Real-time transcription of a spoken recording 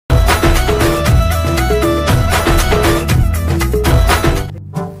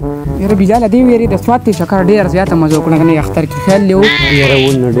یاره بلال دې ویری د سوات ته چکر ډېر زیاته مزه وکړه کنه اختر کې خیال لیو یاره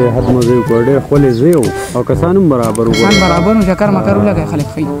ونه ډېر حد مزه وکړ ډېر خولې زیو او کسان هم برابر وو کسان برابر نو چکر مکر ولګي خلک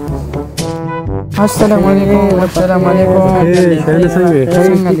خي السلام علیکم السلام علیکم څنګه دی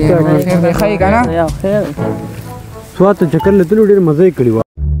خیر دی خی کنه خیر سوات ته چکر لته ډېر مزه یې کړی و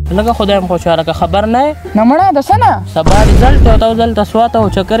لکه خدای مو خوشاله که خبر نه نه مړه د سنه سبا رزلټ او تاسو دلته سوات او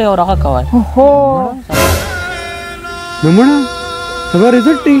چکر او راغه کوي هو نه مړه سبا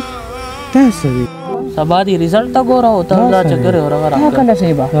رزلټ دی تاسو سبا دی رزلټ تا ګور او تاسو چکر او راغه راغه کله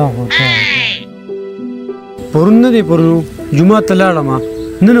سی با پرون نه دی پرون جمعه ته لاړم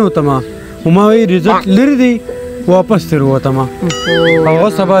نه نو تما وما وی رزلټ لري دی واپس تر وته ما او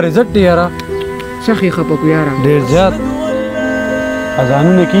سبا رزلټ دی یاره شخی خپکو یاره ډېر زیات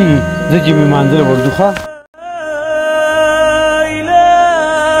اذانونه کیږي زه چې مې مانځل ورځو ښه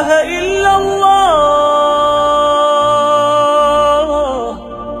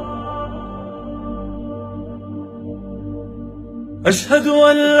اشهد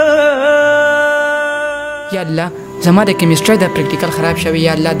ان لا یا الله زما د کیمستري د پریکټیکل خراب شوی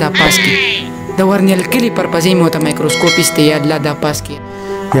یا الله دا پاس کی د ورنیل کلی پر پځې مو ته مایکروسکوپ است یا الله دا پاس کی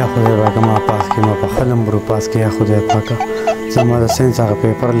یا خدای پاک ما پاس کی ما په خلم برو پاس کی یا خدای پاک زما د ساينس هغه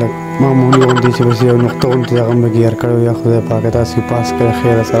پیپر لګ معمولی غونډې چې بس یو نقطه غونډې هغه مې ګیر کړو یا خدای پاک تاسو پاس کړئ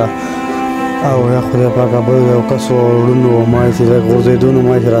خیر سره او یا خدای پاک به یو کسو ورونو ما چې غورځېدونو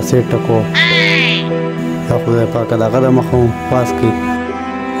ما چې راسېټ ټکو یا خدای پاک دغه د مخوم پاس کړي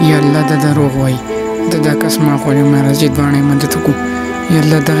یا الله د دروغ وای دا کس ما خو نه راځي دوانې مدد کو یا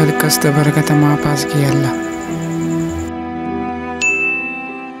الله دغه کس د برکت ما پاس کړي یا الله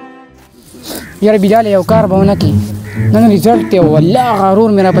یاره بلال یو کار به ونه کړي نن رزلټ دی والله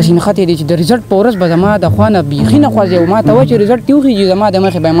غرور مې را پسې نښتې دی چې د رزلټ په ورځ به زما د خوا نه بیخي نه خوځي او ما ته وایي چې رزلټ دې وخېږي زما د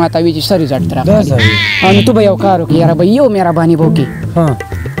مخې به ما ته وایي چې څه رزلټ راغلی نو ته به یو کار وکړې یاره به یو مهرباني به وکړې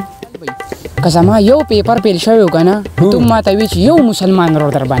که زما یو پیپر پیل شوی و که نه ته ما ته وایي چې یو مسلمان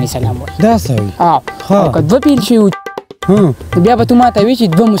ورور در باندې سلام وایي داسې وي او که دوه پیل شوي بیا به ته ما ته وایي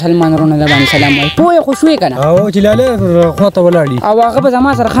چې دوه مسلمان ورونه در باندې سلام وایي پوه یې خو شوې که نه او چې لالی خواته ولاړي او هغه به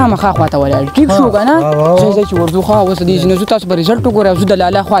زما سره خامخا خواته ولاړي ټیک شو که نه ځئ چې ورځو ښه اوس دې نو زه تاسو به رزلټ وګورئ او زه د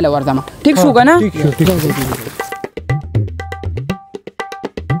لاله خواله ورځم ټیک شو که نه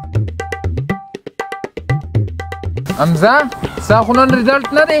حمزه ستا خو نن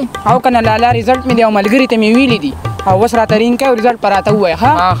رزلټ نه دی او که نه لاله رزلټ مې دی او ملګري ته مې ویلي دي او اوس راته رینګ کوي او رزلټ به راته ووایه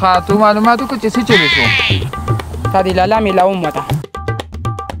ښه ښه تو معلومات وکړه چې څه چلې شو تا دې لاله میلاوم ورته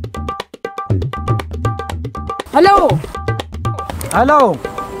هلو هلو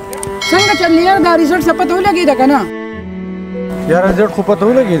څنګه چلې یار دا رزلټ څه پته ولګېده که نه یاره رزلټ خو پته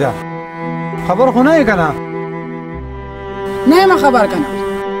ولګېده خبر خو نه یې که نه نه یم خبر که نه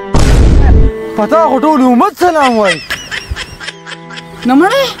پتا خو ټول امت سلام وایي نه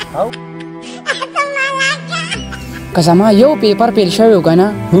مړی که زما یو پیپر پیل شوی و که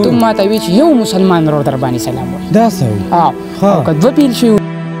نه ته ما ته وایي چې یو مسلمان ورور در باندې سلام وایي داسې وي او که دوه پیل شوي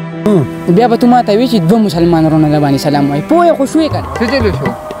بیا به ته ما ته وایي چې دوه مسلمان ورونه در باندې سلام وایي پوه یې خو شوې که نه څه چلې شو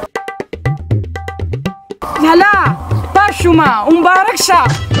یالا پاس شومه مبارک شه